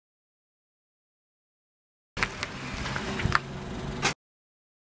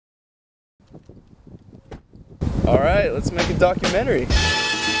All right, let's make a documentary.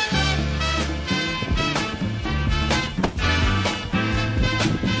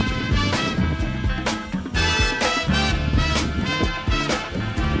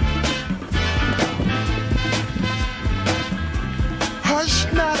 Hush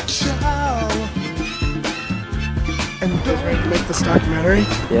not, child. And you guys ready to make this documentary?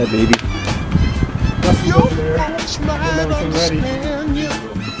 Yeah, baby. Nothing over there. Getting everything ready.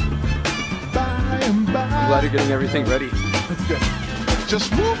 I'm glad you're getting everything ready. That's good.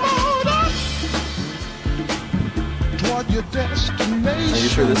 Just move on up toward your destination. Are you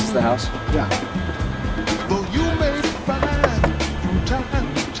sure this is the house? Yeah. Though you may find from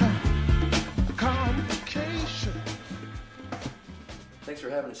time to time complication. Thanks for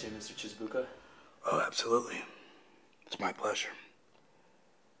having us here, Mr. Chizubuka. Oh, absolutely. It's my pleasure.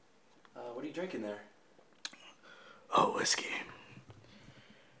 What are you drinking there? Oh, whiskey.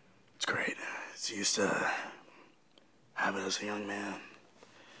 It's great. It's used to have it as a young man.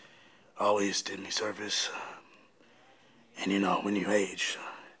 Always did me service. And you know, when you age,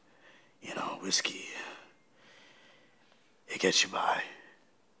 you know, whiskey, it gets you by.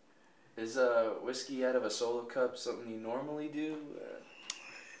 Is whiskey out of a solo cup something you normally do?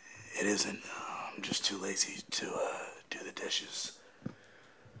 It isn't. I'm just too lazy to do the dishes.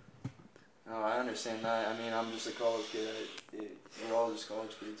 Oh, I understand that. I mean, I'm just a college kid. We're all just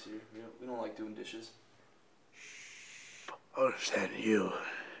college kids here. We don't like doing dishes. I understand you.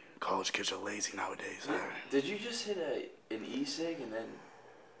 College kids are lazy nowadays. Did you just hit an e-cig and then...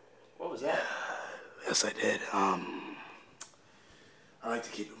 What was that? Yes, I did. I like to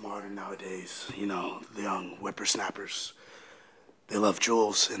keep it modern nowadays. You know, the young whippersnappers, they love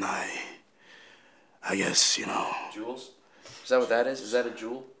jewels, and I guess, you know... Jewels? Is that what that is? Is that a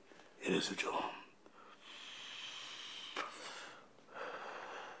jewel? It is a jewel.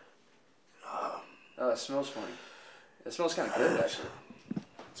 Oh, it smells funny. It smells kind of good, actually.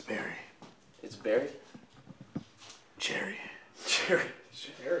 It's berry. It's berry? Cherry. Cherry.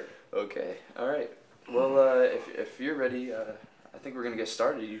 Cherry. Okay. All right. Well, if you're ready, I think we're going to get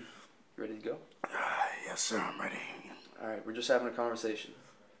started. You ready to go? Yes, sir. I'm ready. All right. We're just having a conversation.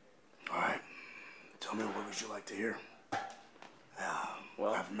 All right. Tell me, what would you like to hear?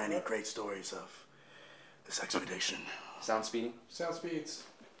 Well, I have many great stories of this expedition. Sound speeding? Sound speeds.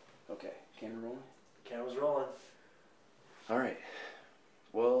 Okay. Camera rolling? Camera's rolling. All right.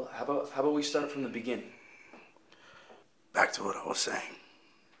 Well, how about we start from the beginning? Back to what I was saying.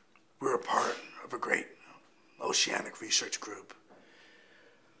 We're a part of a great oceanic research group.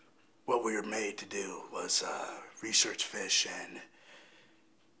 What we were made to do was research fish and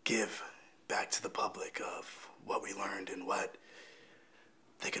give back to the public of what we learned and what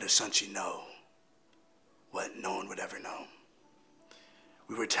they could essentially know, what no one would ever know.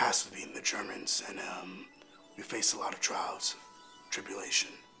 We were tasked with beating the Germans, and we faced a lot of trials, tribulation.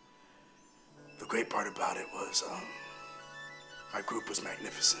 The great part about it was our group was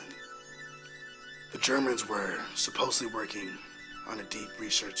magnificent. The Germans were supposedly working on a deep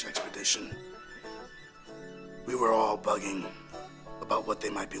research expedition. We were all bugging about what they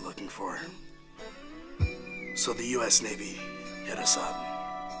might be looking for. So the US Navy hit us up.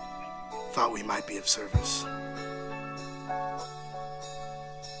 Thought we might be of service.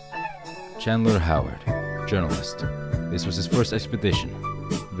 Chandler Howard, journalist. This was his first expedition.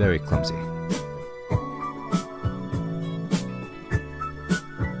 Very clumsy.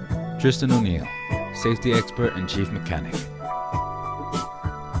 Tristan O'Neill, safety expert and chief mechanic.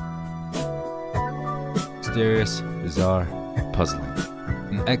 Mysterious, bizarre, puzzling.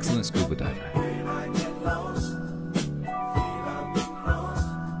 An excellent scuba diver.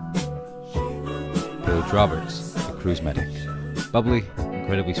 Paige Roberts, a cruise medic. Bubbly,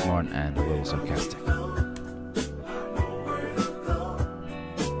 incredibly smart, and a little sarcastic.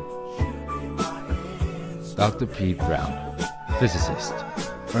 Dr. Pete Brown, physicist.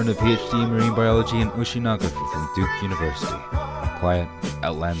 Earned a PhD in marine biology and oceanography from Duke University. Quiet,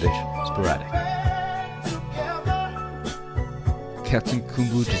 outlandish, sporadic. Captain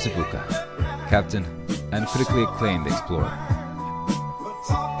Kumbu Chizubuka, captain and critically acclaimed explorer.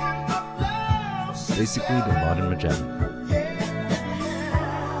 Basically the modern Magellan.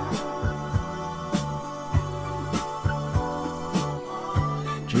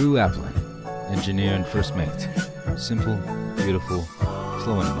 Drew Applin, engineer and first mate. Simple, beautiful,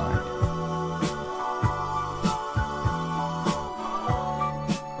 slow in mind.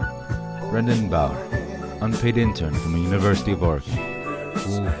 Brendan Bauer, unpaid intern from the University of Oregon.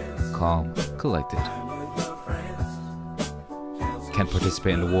 Cool, calm, collected. Can't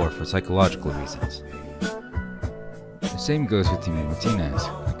participate in the war for psychological reasons. The same goes with Timmy Martinez,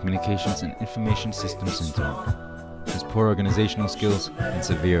 a Communications and Information Systems Syndrome, has poor organizational skills and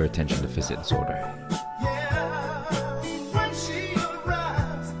severe attention deficit disorder.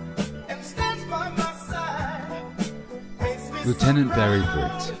 Lieutenant Barry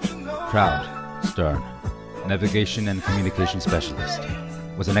Briggs, proud, stern, navigation and communication specialist,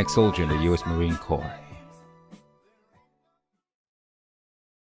 was an ex-soldier in the U.S. Marine Corps.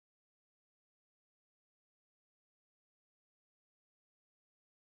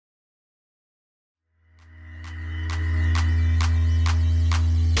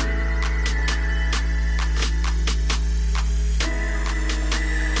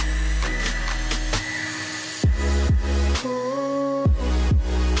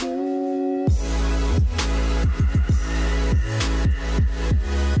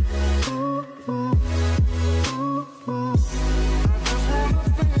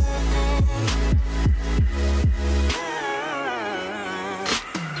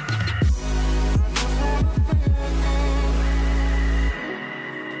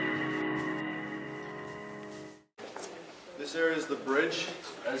 This area is the bridge.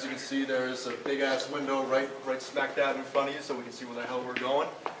 As you can see, there is a big-ass window right smack dab in front of you, so we can see where the hell we're going.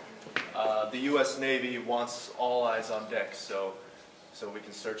 The U.S. Navy wants all eyes on deck, so we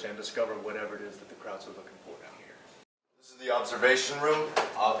can search and discover whatever it is that the Krauts are looking for down here. This is the observation room.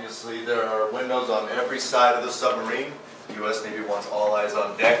 Obviously, there are windows on every side of the submarine. The U.S. Navy wants all eyes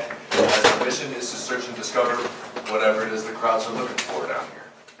on deck, as our mission is to search and discover whatever it is the Krauts are looking for down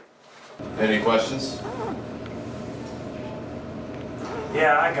here. Any questions?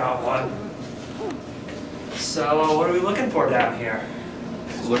 Yeah, I got one. So, what are we looking for down here?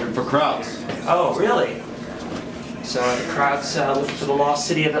 Looking for Krauts. Oh, really? So are the Krauts looking for the lost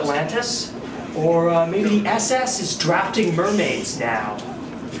city of Atlantis? Or maybe the SS is drafting mermaids now?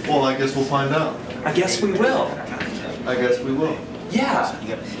 Well, I guess we'll find out. I guess we will. I guess we will. Yeah.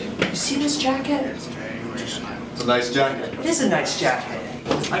 You see this jacket? It's a nice jacket. It is a nice jacket.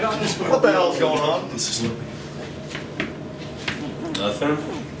 I got this from... What the hell's going on? Nothing.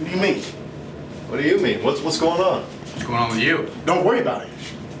 What do you mean? What do you mean? What's going on? What's going on with you? Don't worry about it.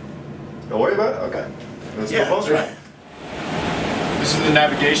 Don't worry about it? Okay. Let's Yeah, go that's right. This is the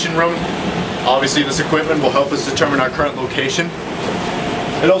navigation room. Obviously, this equipment will help us determine our current location.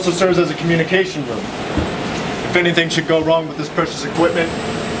 It also serves as a communication room. If anything should go wrong with this precious equipment,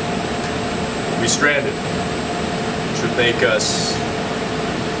 we stranded. It should make us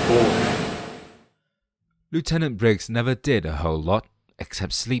bored. Lieutenant Briggs never did a whole lot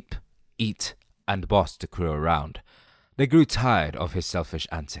except sleep, eat, and boss the crew around. They grew tired of his selfish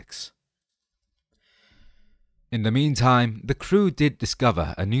antics. In the meantime, the crew did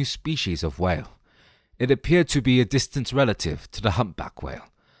discover a new species of whale. It appeared to be a distant relative to the humpback whale.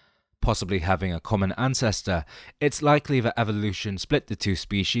 Possibly having a common ancestor, it's likely that evolution split the two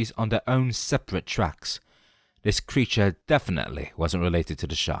species on their own separate tracks. This creature definitely wasn't related to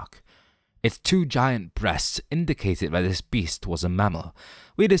the shark. Its two giant breasts indicated that this beast was a mammal.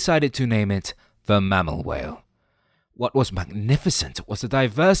 We decided to name it the mammal whale. What was magnificent was the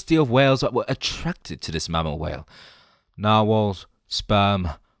diversity of whales that were attracted to this mammal whale. Narwhals, sperm,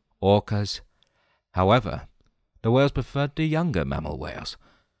 orcas. However, the whales preferred the younger mammal whales.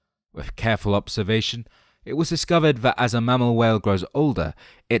 With careful observation, it was discovered that as a mammal whale grows older,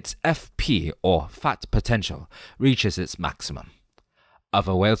 its FP, or fat potential, reaches its maximum.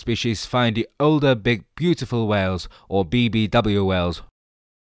 Other whale species find the older big beautiful whales, or BBW whales,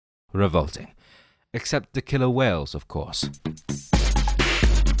 revolting. Except the killer whales, of course.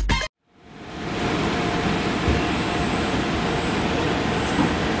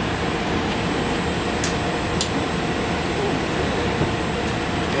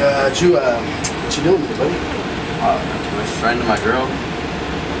 Yeah, what you doing there, buddy? My friend and my girl.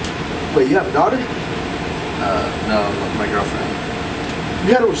 Wait, you have a daughter? No, my girlfriend.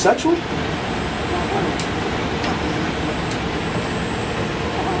 You heterosexual?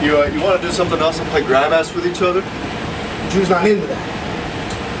 You want to do something else and play grab ass with each other? Drew's not into that.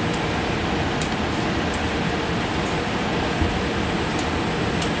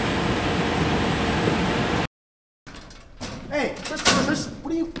 Hey, Chris,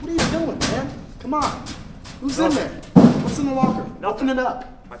 what are you doing, man? Come on. Who's in there? What's in the locker? Open it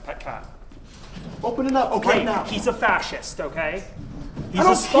up. My pet cat. Open it up, Okay, right now. he's a fascist, okay? He's I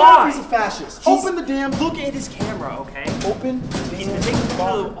don't a spy. care if he's a fascist. Open the damn... Look at his camera, okay? Open the He's damn been taking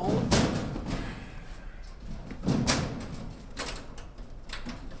photos locker. of all...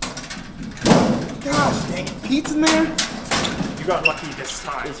 Gosh, dang it. Pete's in there? You got lucky this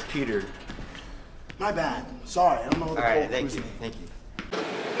time. It's Peter. My bad. Sorry, I don't know what the Alright, code thank was. you, thank you.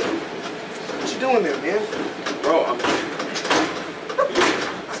 What you doing there, man? Bro,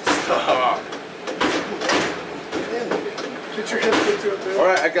 Put your hips into it, dude. All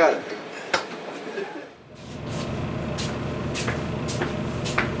right, I got it.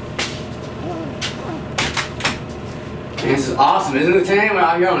 Man, this is awesome, isn't it, Lieutenant? We're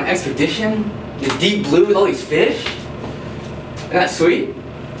out here on an expedition in the deep blue with all these fish. Isn't that sweet?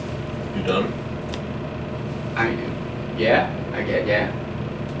 You done? I mean, yeah. I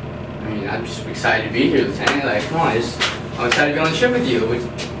mean, I'm just excited to be here, Lieutenant. Like, come on, I'm excited to be on the ship with you.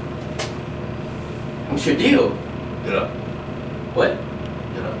 What's your deal? Get up. What?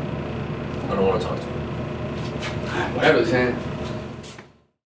 Get up. I don't want to talk to you. Alright, whatever, Lieutenant.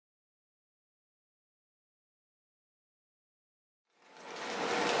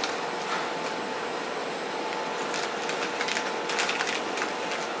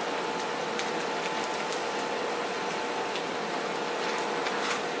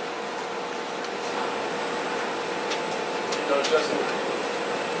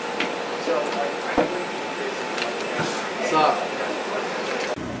 What's up?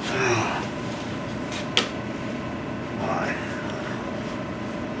 Why?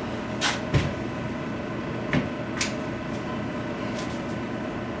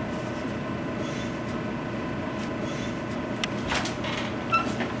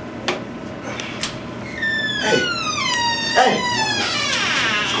 Hey!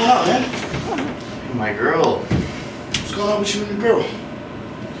 What's going on, man? My girl. What's going on with you and your girl?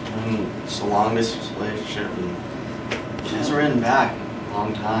 It's a long distance relationship and she hasn't written back in a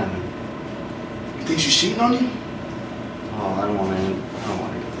long time. You think she's cheating on you? Oh, I don't want to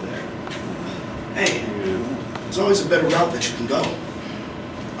get there. Hey, there's always a better route that you can go.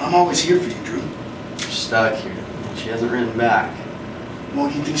 I'm always here for you, Drew. You're stuck here. She hasn't written back. Well,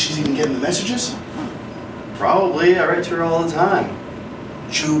 do you think she's even getting the messages? Probably. I write to her all the time.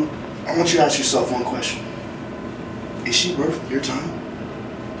 Drew, I want you to ask yourself one question. Is she worth your time?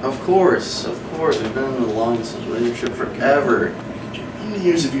 Of course. We've been in a long distance relationship forever. How many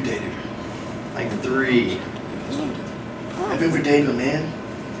years have you dated her? Like 3. Have you ever dated a man?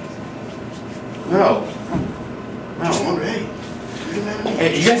 No. Just wonder, hey, are you a man or me?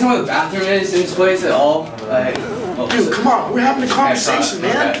 Hey, you guys know where the bathroom is in this place at all? Like, Dude, come on, we're having a conversation,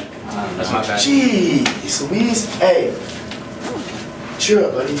 man. That's my bad. Jeez, Louise. Hey, cheer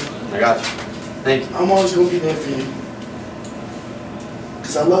up, buddy. I got you. Thank you. I'm always gonna be there for you.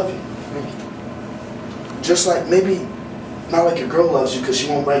 Cause I love you. Thank you. Just like, maybe not like your girl loves you because she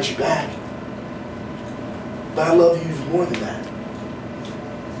won't write you back. But I love you even more than that.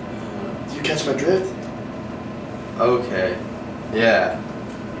 Do you catch my drift? Okay. Yeah.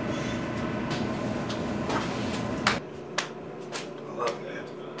 I love you, man.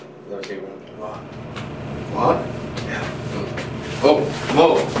 Okay, What? Yeah.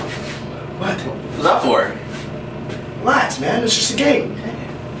 Whoa. What? What's that for? Relax, man. It's just a game.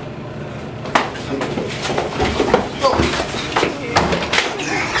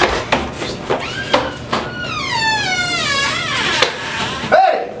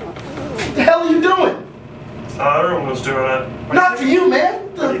 Hey! What the hell are you doing? Thought everyone was doing it. Not for you,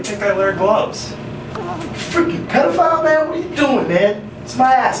 man. Why do you think I wear gloves? Freaking pedophile, man. What are you doing, man? It's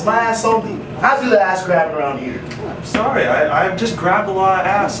my ass only. I do the ass grabbing around here. I'm sorry, I've just grabbed a lot of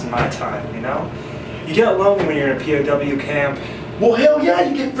ass in my time, you know? You get lonely when you're in a POW camp. Well, hell yeah,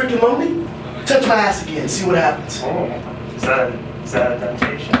 you get freaking lonely. Touch my ass again, see what happens. Oh, is that a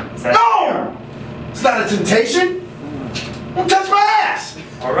temptation? No! It's not a temptation. Don't touch my ass.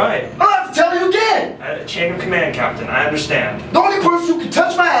 All right. I don't have to tell you again. Chain of command, Captain. I understand. The only person who can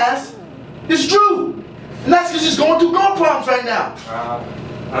touch my ass is Drew. And that's because he's going through girl problems right now.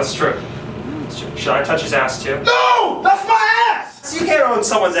 That's true. Should I touch his ass too? No! That's my ass! So you can't own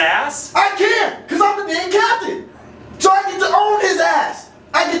someone's ass. I can't, because I'm the damn captain. So I get to own his ass.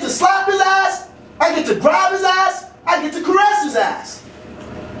 I get to slap his ass. I get to grab his ass. I get to caress his ass.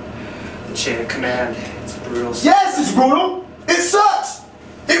 The chain of command. It's brutal. Yes, it's brutal. It sucks.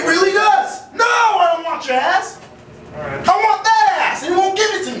 It really does. No, I don't want your ass. All right. I want that ass, and he won't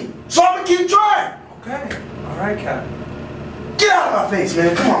give it to me. So I'm going to keep trying. Okay. All right, Cap. Get out of my face,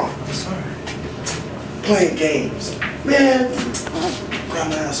 man. Come on. I'm sorry. Playing games. Man, grab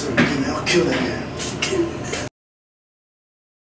my ass over again, man. I'll kill that man.